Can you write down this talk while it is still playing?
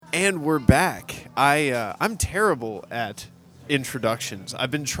And we're back. I'm terrible at introductions.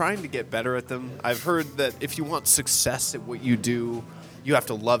 I've been trying to get better at them. I've heard that if you want success at what you do, you have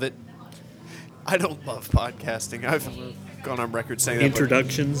to love it. I don't love podcasting. I've gone on record saying that.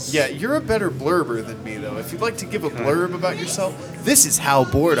 Introductions? Yeah, you're a better blurber than me, though. If you'd like to give a blurb about yourself, this is how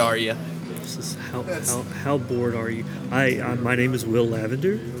bored are you? This is how bored are you? My name is Will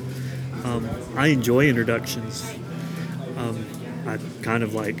Lavender. I enjoy introductions.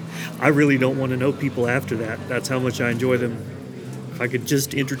 I really don't want to know people after that. That's how much I enjoy them. If I could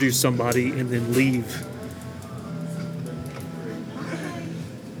just introduce somebody and then leave.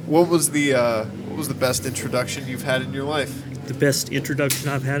 What was the best introduction you've had in your life? The best introduction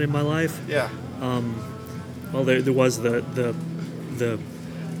I've had in my life? Yeah. Well, there was the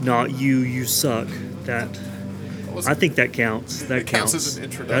not you suck. I think that counts. That counts as an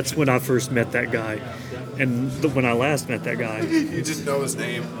introduction. That's when I first met that guy. And when I last met that guy. You just know his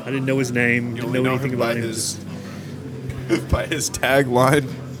name. I didn't know his name. You Didn't know anything about him. By his tagline.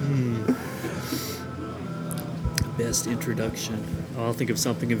 Best introduction. I'll think of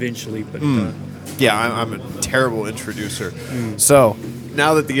something eventually, but... Yeah, I'm a terrible introducer. So,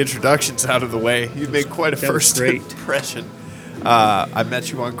 now that the introduction's out of the way, you've made quite a first impression. I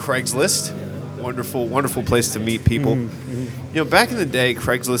met you on Craigslist. Wonderful, wonderful place to meet people. You know, back in the day,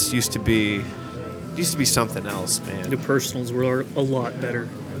 Craigslist used to be something else, man. The personals were a lot better.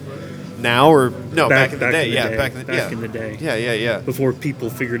 Now or no? Back in the day, back in the day. Yeah. Before people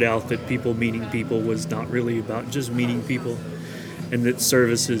figured out that people meeting people was not really about just meeting people, and that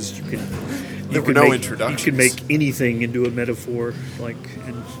services you could make anything into a metaphor,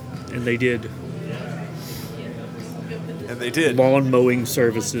 and they did. And they did. Lawn mowing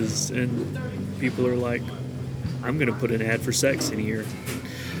services, and people are like, I'm going to put an ad for sex in here.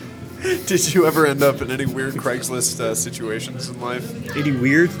 Did you ever end up in any weird Craigslist situations in life? Any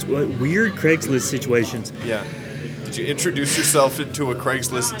weird Craigslist situations? Yeah. Did you introduce yourself into a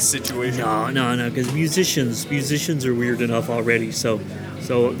Craigslist situation? No, because musicians are weird enough already. So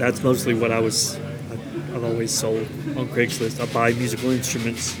that's mostly what I've always sold on Craigslist. I buy musical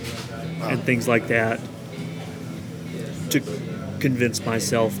instruments and things like that to convince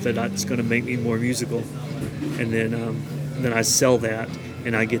myself that it's going to make me more musical, and then I sell that.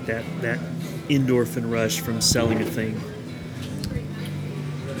 And I get that endorphin rush from selling a thing.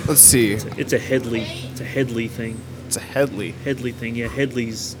 Let's see. It's a Headley thing. It's a Headley? Headley thing, yeah.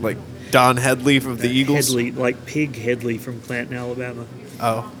 Headley's... Like Don Headley from the Eagles? Headley, like Pig Headley from Clanton, Alabama.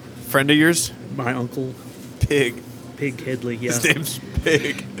 Oh. Friend of yours? My uncle. Pig Headley, yeah. His name's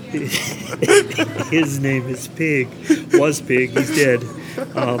Pig. His name is Pig. Was Pig. He's dead.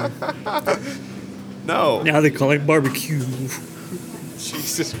 No. Now they call him Barbecue.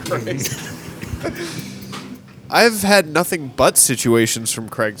 Jesus Christ. I've had nothing but situations from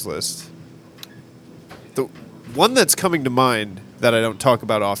Craigslist. The one that's coming to mind that I don't talk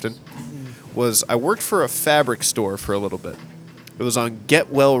about often was I worked for a fabric store for a little bit. It was on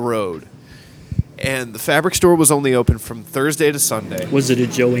Getwell Road. And the fabric store was only open from Thursday to Sunday. Was it a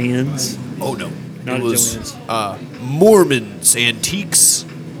Joann's? Oh, no. Not it was Joann's. Mormon's Antiques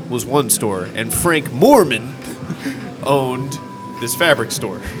was one store. And Frank Mormon owned this fabric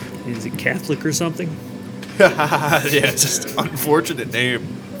store. Is it Catholic or something? Yeah, just unfortunate name,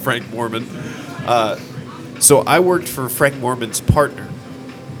 Frank Mormon. So I worked for Frank Mormon's partner.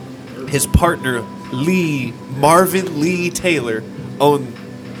 His partner, Marvin Lee Taylor,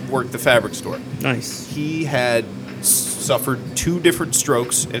 worked the fabric store. Nice. He had suffered 2 different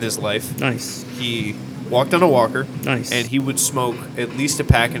strokes in his life. Nice. He walked on a walker. Nice. And he would smoke at least a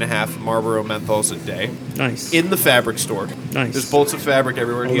pack and a half of Marlboro menthols a day. Nice. In the fabric store. Nice. There's bolts of fabric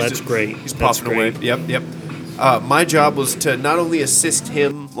everywhere. Oh, that's great. He's popping away. Yep. My job was to not only assist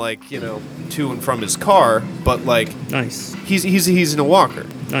him, to and from his car, but nice. He's in a walker.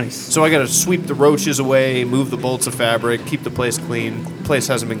 Nice. So I got to sweep the roaches away, move the bolts of fabric, keep the place clean. The place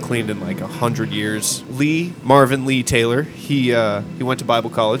hasn't been cleaned in 100 years. Marvin Lee Taylor, he went to Bible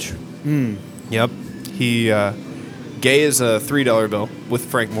college. Yep. He gay as a $3 bill with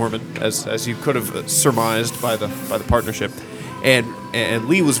Frank Mormon, as you could have surmised by the partnership, and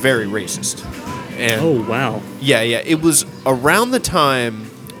Lee was very racist. And oh wow. Yeah. It was around the time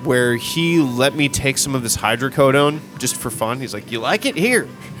where he let me take some of his hydrocodone just for fun. He's like, "You like it? Here."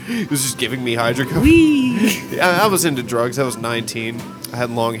 He was just giving me hydrocodone. Whee! I was into drugs. I was 19. I had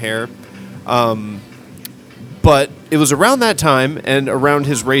long hair. But it was around that time and around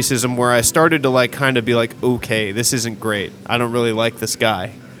his racism where I started to kind of be like, okay, this isn't great. I don't really like this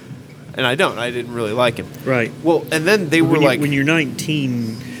guy. And I didn't really like him. Right. Well, and then they were when you're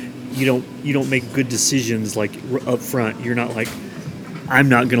 19, you don't make good decisions up front. You're not like, I'm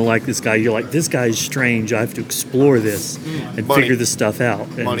not going to like this guy. You're like, this guy is strange. I have to explore this and Money. figure this stuff out.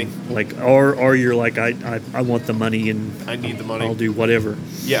 And Money. Like, or you're like, I want the money and I need the money. I'll do whatever.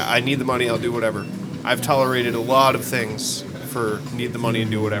 Yeah, I need the money, I'll do whatever. I've tolerated a lot of things for need the money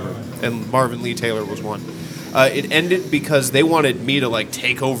and do whatever. And Marvin Lee Taylor was one. It ended because they wanted me to, like,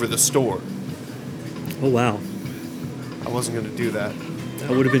 take over the store. Oh, wow. I wasn't going to do that. That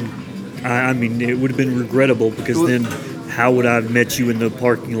would have been, I mean, it would have been regrettable because then how would I have met you in the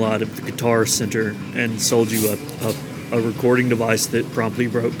parking lot of the Guitar Center and sold you a recording device that promptly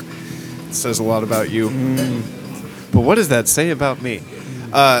broke? It says a lot about you. But what does that say about me?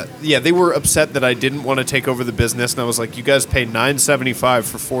 Yeah, they were upset that I didn't want to take over the business, and I was like, you guys pay $9.75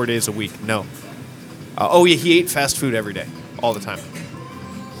 for 4 days a week. No. Oh, yeah, he ate fast food every day, all the time.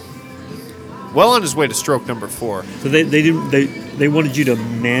 Well on his way to stroke number 4. So they wanted you to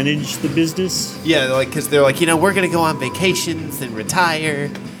manage the business? Yeah, like, because they're like, we're going to go on vacations and retire,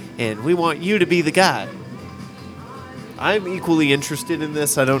 and we want you to be the guy. I'm equally interested in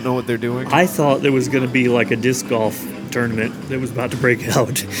this. I don't know what they're doing. I thought there was going to be like a disc golf tournament that was about to break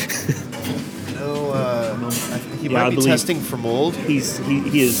out. No, he might be testing for mold. He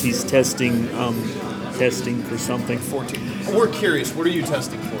is. He's testing for something. 14. We're curious. What are you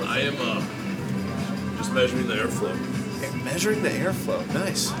testing for? I am just measuring the airflow. Okay, measuring the airflow.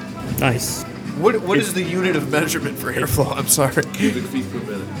 Nice. What is the unit of measurement for airflow? I'm sorry. Cubic feet per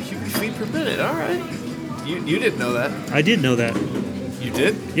minute. Cubic feet per minute. All right. You didn't know that. I did know that. You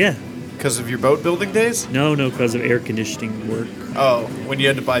did? Yeah. Because of your boat building days? No, because of air conditioning work. Oh, when you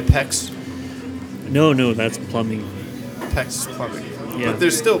had to buy PEX? No, that's plumbing. PEX is plumbing. Yeah. But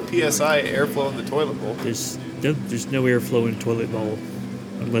there's still PSI airflow in the toilet bowl. There's no airflow in a toilet bowl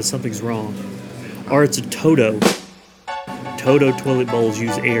unless something's wrong. Or it's a Toto. Toto toilet bowls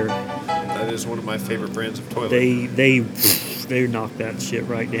use air. That is one of my favorite brands of toilet. They knock that shit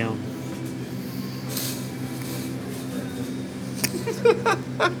right down.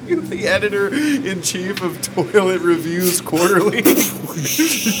 You're the editor-in-chief of Toilet Reviews Quarterly.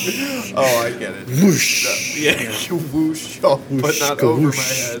 Oh, I get it. Whoosh. Yeah, whoosh. Oh, but Whoosh, not go over whoosh. my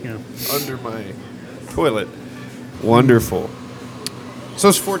head. Yeah. Under my toilet. Wonderful. So I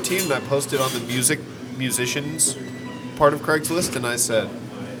was 14 and I posted on the musicians part of Craigslist, and I said,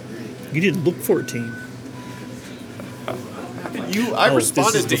 You didn't look 14. I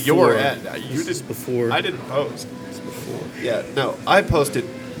responded to your ad. You This is did before. I didn't post. Yeah, no, I posted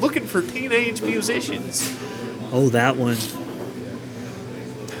looking for teenage musicians. Oh, that one.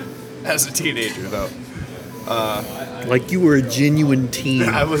 As a teenager, though. Like you were a genuine teen.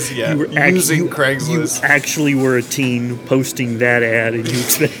 I was, yeah, You were using Craigslist. You actually were a teen posting that ad, and you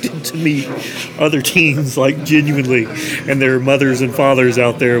expected to meet other teens, like genuinely. And there are mothers and fathers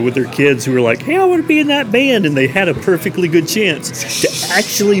out there with their kids who are like, hey, I want to be in that band. And they had a perfectly good chance to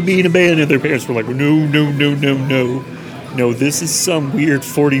actually be in a band. And their parents were like, no. No, this is some weird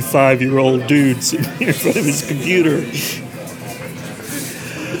 45-year-old dude sitting here in front of his computer.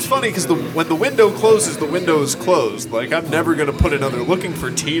 It's funny because when the window closes, the window is closed. Like, I'm never going to put another looking for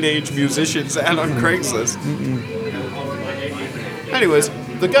teenage musicians ad on Craigslist. Anyways,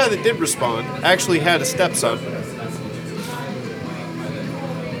 the guy that did respond actually had a stepson.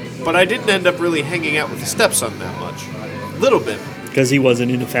 But I didn't end up really hanging out with the stepson that much. Little bit. Because he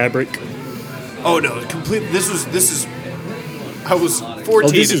wasn't into fabric. Oh, no, completely. This is. I was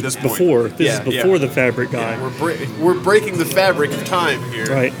 14 this at is this point. before. This is before the fabric guy. Yeah, we're breaking the fabric of time here.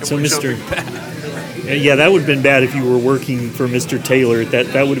 Right. and So, we're Mr. jumping back. Yeah, that would have been bad if you were working for Mr. Taylor.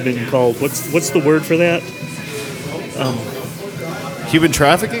 That would have been called what's the word for that? Human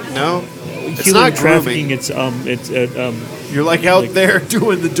trafficking? No. It's Human not trafficking. grooming. You're like out there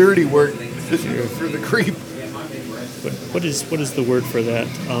doing the dirty work for the creep. What is the word for that?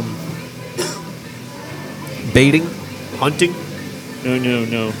 Baiting? Hunting?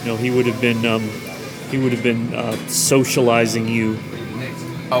 No. He would have been socializing you.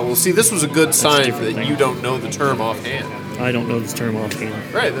 Oh, well, see, this was a good sign different that thing. you don't know the term offhand. I don't know this term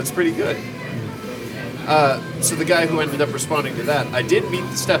offhand. Right, that's pretty good. So the guy who ended up responding to that, I did meet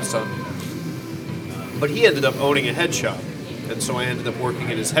the stepson, but he ended up owning a head shop. And so I ended up working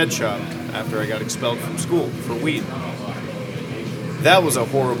at his head shop after I got expelled from school for weed. That was a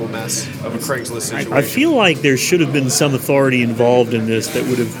horrible mess of a Craigslist situation. I feel like there should have been some authority involved in this that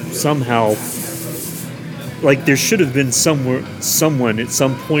would have somehow, like there should have been someone at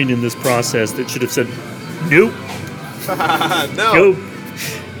some point in this process that should have said, nope, No.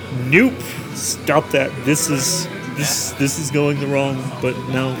 nope, stop that. This is going the wrong. But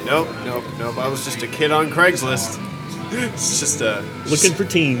no, Nope. I was just a kid on Craigslist. It's just looking for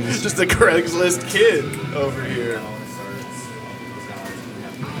teens. just a Craigslist kid over here.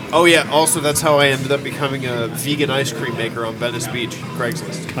 Oh yeah. Also, that's how I ended up becoming a vegan ice cream maker on Venice Beach.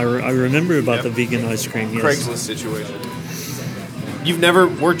 Craigslist. I remember about Yep. the vegan ice cream. Yes. Craigslist situation. You've never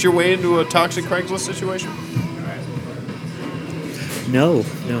worked your way into a toxic Craigslist situation? No.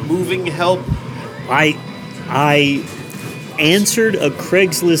 Moving help. I answered a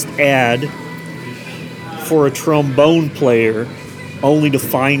Craigslist ad for a trombone player, only to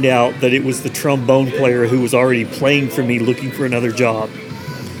find out that it was the trombone player who was already playing for me, looking for another job.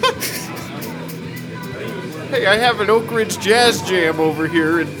 Hey, I have an Oak Ridge Jazz Jam over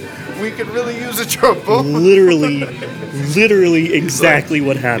here, and we could really use a trombone. Literally exactly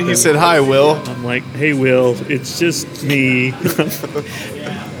what happened. He said, "Hi, Will." I'm like, "Hey, Will, it's just me."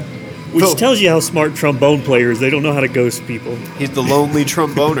 Which tells you how smart trombone players, they don't know how to ghost people. He's the lonely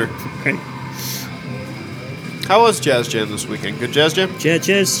tromboner. Right? How was Jazz Jam this weekend? Good Jazz Jam?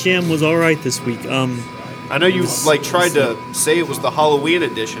 Jazz Jam was all right this week. I know you tried to say it was the Halloween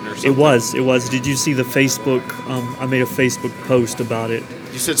edition or something. It was. Did you see the Facebook? I made a Facebook post about it.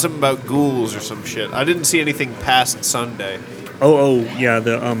 You said something about ghouls or some shit. I didn't see anything past Sunday. Oh yeah,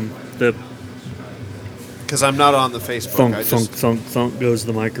 the Because I'm not on the Facebook. thunk goes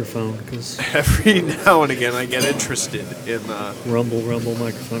the microphone. Because every now and again I get interested in rumble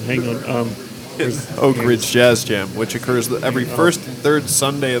microphone. Hang on. Oak Ridge Jazz Jam, which occurs every first and third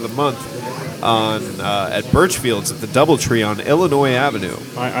Sunday of the month on at Burchfield's at the Doubletree on Illinois Avenue.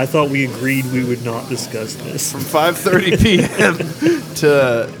 I thought we agreed we would not discuss this. From 5:30 p.m.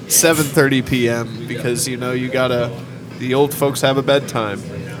 to 7:30 p.m. because the old folks have a bedtime.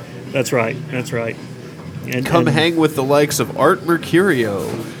 That's right. And Come hang with the likes of Art Mercurio,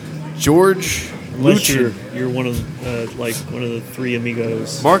 George unless Lucher, you're one of the three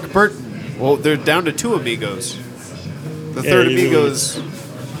amigos. Mark Burton. Well, they're down to two amigos. The third it amigo really is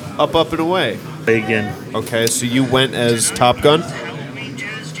up and away. Again. Okay, so you went as Top Gun?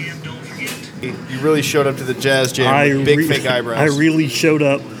 You really showed up to the Jazz Jam with big fake eyebrows. I really showed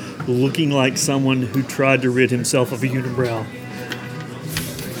up looking like someone who tried to rid himself of a unibrow.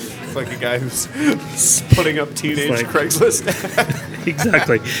 Like a guy who's putting up teenage Craigslist.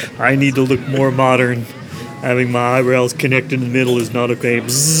 Exactly. I need to look more modern. Having my eyebrows connected in the middle is not okay.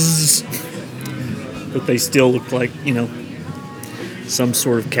 Bzzz. But they still look like, some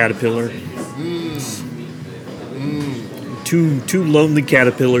sort of caterpillar. Two lonely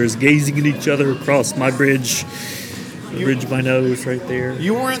caterpillars gazing at each other across my bridge. The bridge of my nose right there.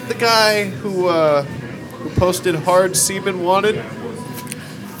 You weren't the guy who posted hard semen wanted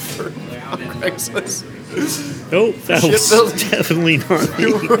on Craigslist? Nope, that was definitely not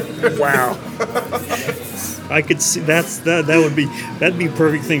me. Wow. I could see that'd be a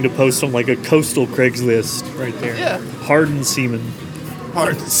perfect thing to post on like a coastal Craigslist right there. Yeah. Hardened semen.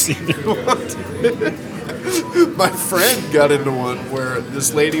 Hardened semen. My friend got into one where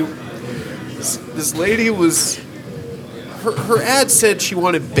this lady was her ad said she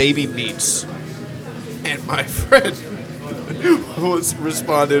wanted baby meats, and my friend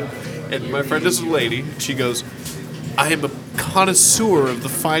responded, and my friend is a lady. She goes, "I am a connoisseur of the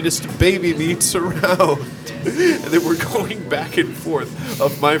finest baby meats around." And they were going back and forth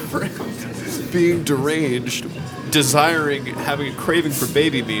of my friend being deranged, having a craving for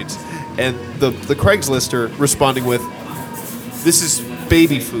baby meats, and the Craigslister responding with, "This is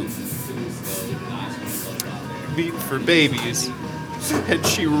baby food. Meat for babies." And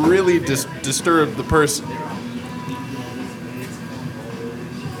she really disturbed the person.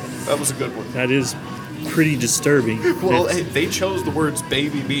 That was a good one. That is pretty disturbing. Well, hey, they chose the words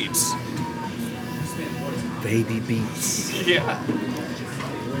baby meats. Baby beats. Yeah.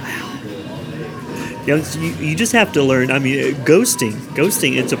 Yeah, you just have to learn. I mean, ghosting.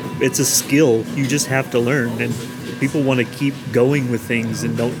 It's a skill you just have to learn, and people want to keep going with things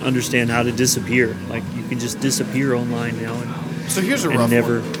and don't understand how to disappear. Like you can just disappear online now, So here's a rough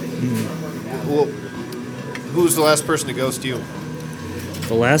never. one. Well, who was the last person to ghost you?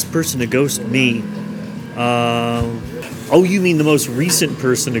 The last person to ghost me. Oh, you mean the most recent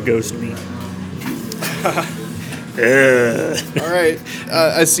person to ghost me? All right.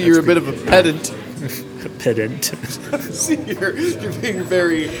 I see you're a bit of a pedant. Pedant. See, you're being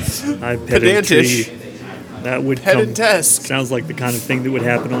very pedantish. That would pedantesque. Sounds like the kind of thing that would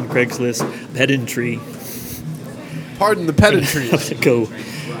happen on Craigslist. Pedantry. Pardon the pedantry.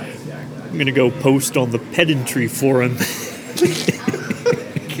 I'm gonna go post on the pedantry forum.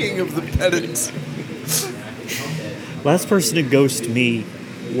 King of the pedants. Last person to ghost me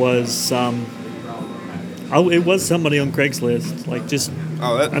was it was somebody on Craigslist. Like just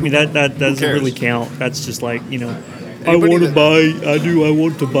that doesn't really count. That's just like, I want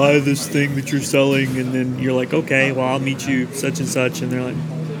to buy this thing that you're selling, and then you're like, okay, well I'll meet you such and such, and they're like,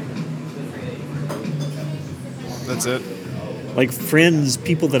 That's it. Like friends,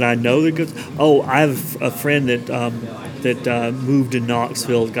 people that I know that goes. Oh, I have a friend that moved to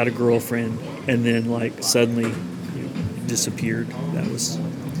Knoxville, got a girlfriend, and then like suddenly disappeared. That was.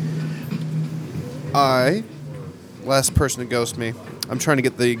 Last person to ghost me. I'm trying to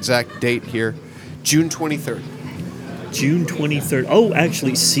get the exact date here. June 23rd. June 23rd. Oh,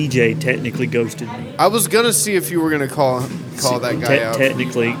 actually, CJ technically ghosted me. I was gonna see if you were gonna call that guy out.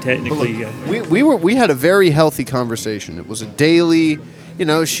 Technically, Look, yeah. we had a very healthy conversation. It was a daily,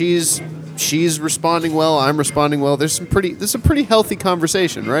 she's responding well, I'm responding well. This is a pretty healthy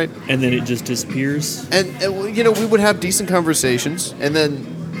conversation, right? And then it just disappears. And we would have decent conversations, and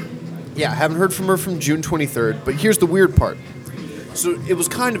then haven't heard from her from June 23rd. But here's the weird part. So it was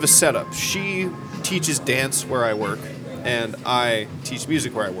kind of a setup. She teaches dance where I work, and I teach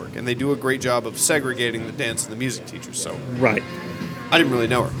music where I work, and they do a great job of segregating the dance and the music teachers. So right, I didn't really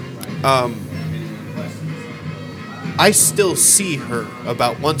know her. I still see her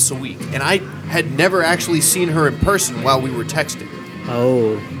about once a week, and I had never actually seen her in person while we were texting.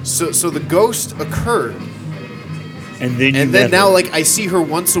 Oh, so the ghost occurred, and then now her. like I see her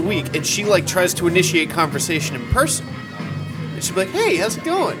once a week, and she like tries to initiate conversation in person, and she'll be like, "Hey, how's it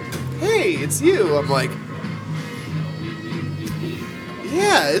going? Hey, it's you." I'm like,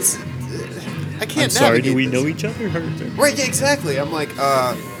 "Yeah, it's." I can't. I'm sorry. Do we this. know each other? Right. Yeah. Exactly. I'm like,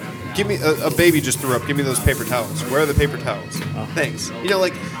 give me a baby just threw up. Give me those paper towels. Where are the paper towels? Thanks.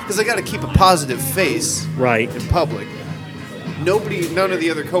 Because I got to keep a positive face. Right. In public. None of the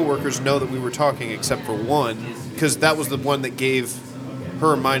other coworkers know that we were talking except for one, because that was the one that gave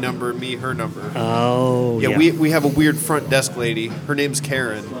her my number, me her number. Oh. Yeah. We have a weird front desk lady. Her name's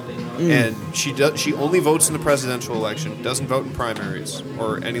Karen. And she only votes in the presidential election, doesn't vote in primaries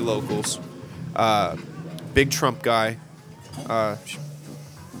or any locals. Big Trump guy.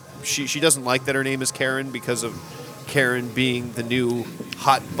 She doesn't like that her name is Karen because of Karen being the new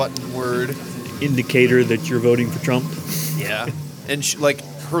hot button word. Indicator that you're voting for Trump. Yeah. And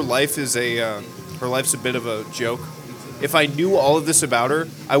her life is her life's a bit of a joke. If I knew all of this about her,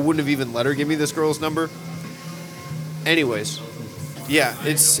 I wouldn't have even let her give me this girl's number. Anyways, yeah,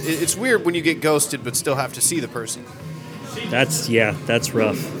 it's weird when you get ghosted but still have to see the person. That's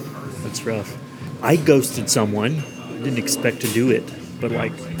rough. That's rough. I ghosted someone. Didn't expect to do it, but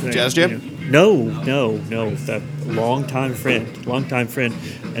like Jazz Jam? No. That longtime friend,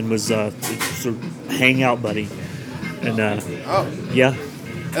 and was sort of hangout buddy, and yeah.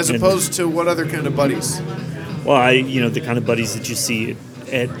 As opposed to what other kind of buddies? Well, the kind of buddies that you see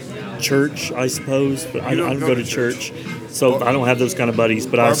at church, I suppose, but I don't go to church. So I don't have those kind of buddies,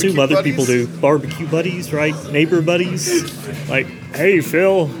 but I assume other buddies? people do. Barbecue buddies, right? Neighbor buddies. Like, hey,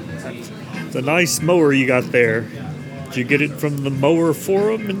 Phil, it's a nice mower you got there. Did you get it from the mower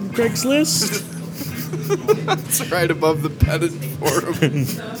forum in Craigslist? It's right above the pedant forum.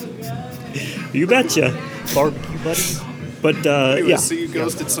 You betcha. Barbecue buddies. But, Anyway, so you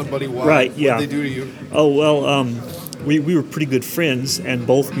ghosted somebody. Why? Right, yeah. What'd they do to you? Oh, well, we were pretty good friends and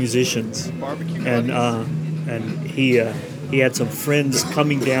both musicians. Barbecue And he had some friends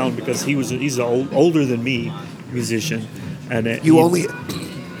coming down because he's an older than me musician, and I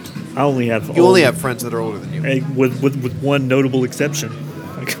only have friends that are older than you. with one notable exception.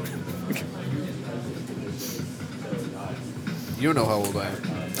 You don't know how old I am.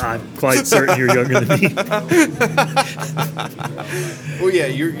 I'm quite certain you're younger than me. Well, yeah,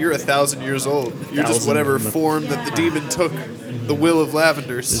 you're 1,000 years old. You're just 1,000 whatever form that the demon took. The will of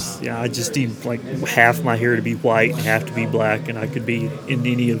Lavender's. Yeah, I just need like half my hair to be white and half to be black, and I could be in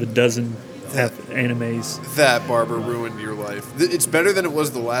any of a dozen animes. That barber ruined your life. It's better than it was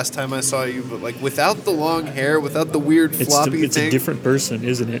the last time I saw you, but like without the long hair, without the weird floppy it's thing. a different person,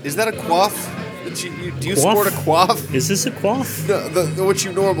 isn't it? Is that a coif? Do you Coif? sport a coif? Is this a coif? No, what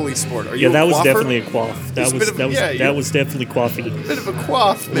you normally sport. Are you Yeah, that a was coiffer? definitely a coif. That was definitely coiffy. Bit of a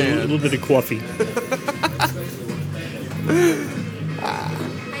coif, man. A little bit of coffee.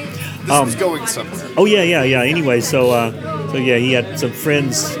 This was going somewhere. Oh yeah. Anyway, so he had some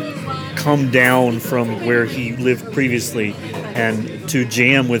friends come down from where he lived previously, and to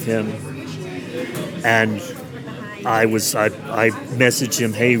jam with him. And I messaged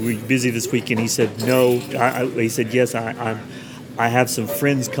him, hey, were you busy this weekend? He said no. He said yes. I have some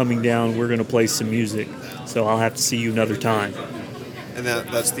friends coming down. We're going to play some music, so I'll have to see you another time. And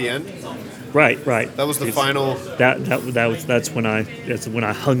that's the end. Right. That was the final. That's when I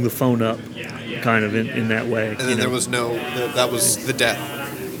hung the phone up, kind of in that way. And then there was that was the death.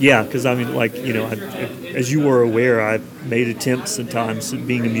 Yeah, because I mean, like as you were aware, I've made attempts at times at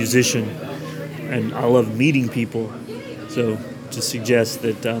being a musician, and I love meeting people. So to suggest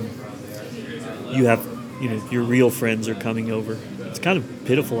that you have your real friends are coming over. It's kind of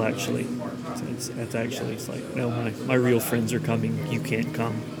pitiful, actually. It's like, no, my real friends are coming. You can't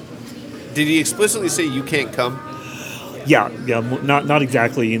come. Did he explicitly say you can't come? Yeah, not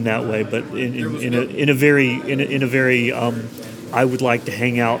exactly in that way, but in a very I would like to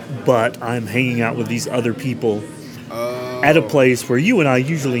hang out, but I'm hanging out with these other people at a place where you and I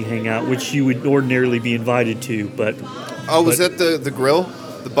usually hang out, which you would ordinarily be invited to. But was that the grill,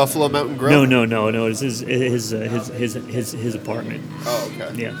 the Buffalo Mountain Grill? No. It's his apartment. Oh,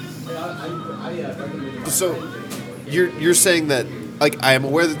 okay. Yeah. So you're saying that, like, I am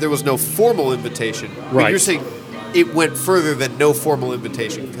aware that there was no formal invitation, but right? You're saying it went further than no formal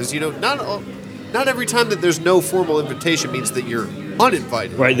invitation, because not every time that there's no formal invitation means that you're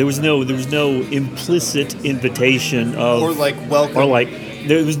uninvited. Right. There was no implicit invitation of, or like welcome, or like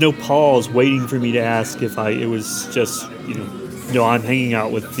there was no pause waiting for me to ask if it was just no, I'm hanging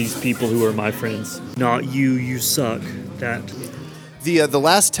out with these people who are my friends. Not you. You suck. That. The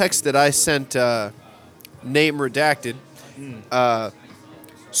last text that I sent, name redacted.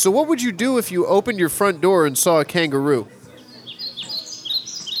 So what would you do if you opened your front door and saw a kangaroo?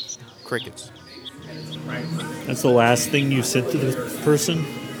 Crickets. That's the last thing you sent to the person?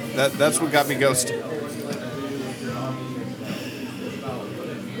 That's what got me ghosted.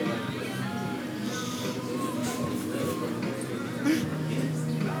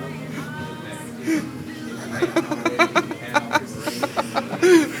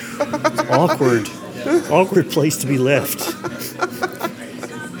 Awkward place to be left.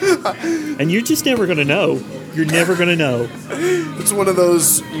 And you're just never going to know. You're never going to know. It's one of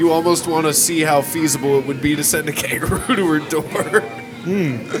those, you almost want to see how feasible it would be to send a kangaroo to her door.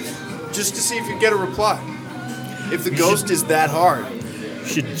 Just to see if you get a reply. If the ghost is that hard. You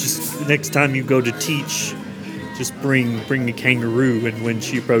should just, next time you go to teach, just bring the kangaroo, and when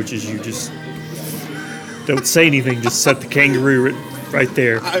she approaches you, just don't say anything, just set the kangaroo right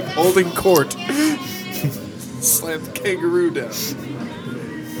there. I'm holding court. Slam the kangaroo down.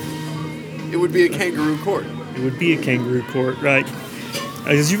 It would be a kangaroo court. It would be a kangaroo court, right?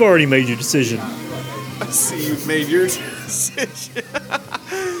 Because you've already made your decision. I see you've made your decision.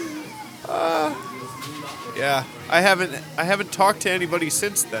 Yeah, I haven't talked to anybody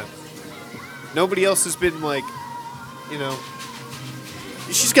since then. Nobody else has been like,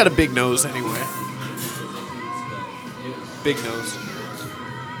 she's got a big nose anyway. Big nose.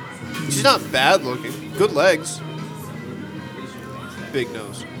 She's not bad looking. Good legs. Big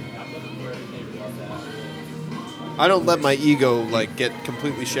nose. I don't let my ego get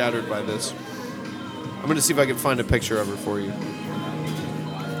completely shattered by this. I'm gonna see if I can find a picture of her for you.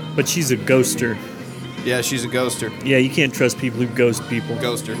 But she's a ghoster. Yeah, she's a ghoster. Yeah, you can't trust people who ghost people.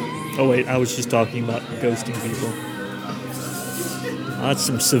 Ghoster. Oh wait, I was just talking about ghosting people. That's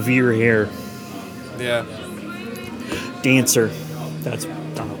some severe hair. Yeah. Dancer. That's.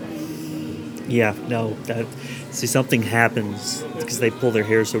 Yeah, no. See, something happens because they pull their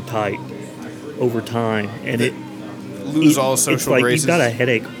hair so tight over time, and lose all social it's like graces. You've got a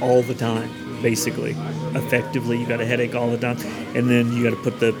headache all the time, basically. Effectively, you got a headache all the time, and then you got to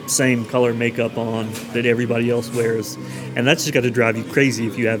put the same color makeup on that everybody else wears, and that's just got to drive you crazy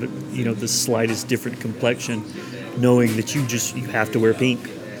if you have the slightest different complexion, knowing that you have to wear pink.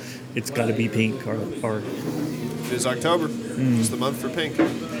 It's got to be pink or. It is October. It's the month for pink.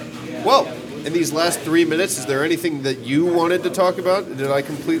 Well, in these last 3 minutes, is there anything that you wanted to talk about? Did I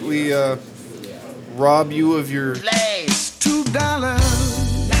completely rob you of your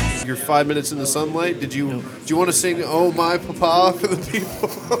 $2? Your 5 minutes in the sunlight? Do you want to sing "Oh My Papa" for the people?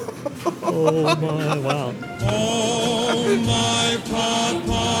 Oh my, wow. Oh my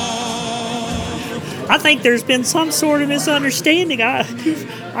Papa. I think there's been some sort of misunderstanding.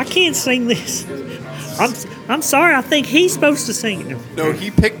 I can't sing this. I'm sorry. I think he's supposed to sing it. No, he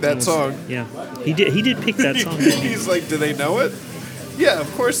picked that song. Yeah, he did. He did pick that song. He's like, do they know it? Yeah,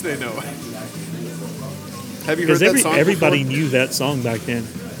 of course they know it. Have you heard that song everybody before? knew that song back then.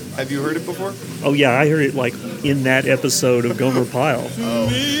 Have you heard it before? Oh yeah, I heard it in that episode of Gomer Pyle. Oh.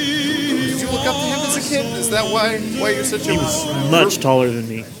 Did you look up to him as a kid? Is that why you're such a... He was much taller than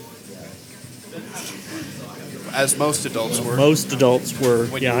me. As most adults were. Most adults were.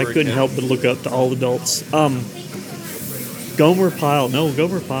 Yeah, I couldn't help but look up to all adults. Gomer Pyle. No,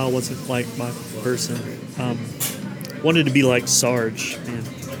 Gomer Pyle wasn't like my person. Wanted to be like Sarge, man.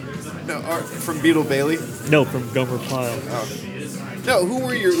 No, from Beetle Bailey? No, from Gomer Pyle. Oh. No, who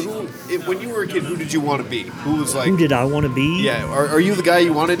were when you were a kid, who did you want to be? Who was like... Who did I want to be? Yeah, are you the guy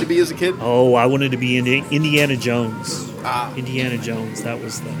you wanted to be as a kid? Oh, I wanted to be Indiana Jones. Ah. Indiana Jones, that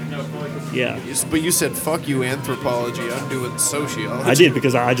was the... Yeah. But you said, fuck you, anthropology, I'm doing sociology. I did,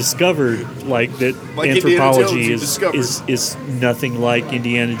 because I discovered that Like anthropology Indiana Jones, is nothing like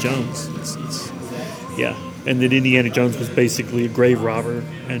Indiana Jones. Yeah. And that Indiana Jones was basically a grave robber,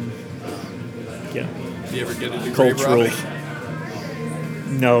 and yeah. Did you ever get into Cultural. grave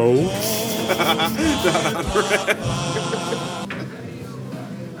robbing? No.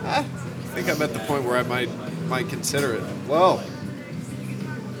 I think I'm at the point where I might consider it. Well,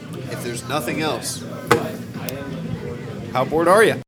 if there's nothing else, how bored are you?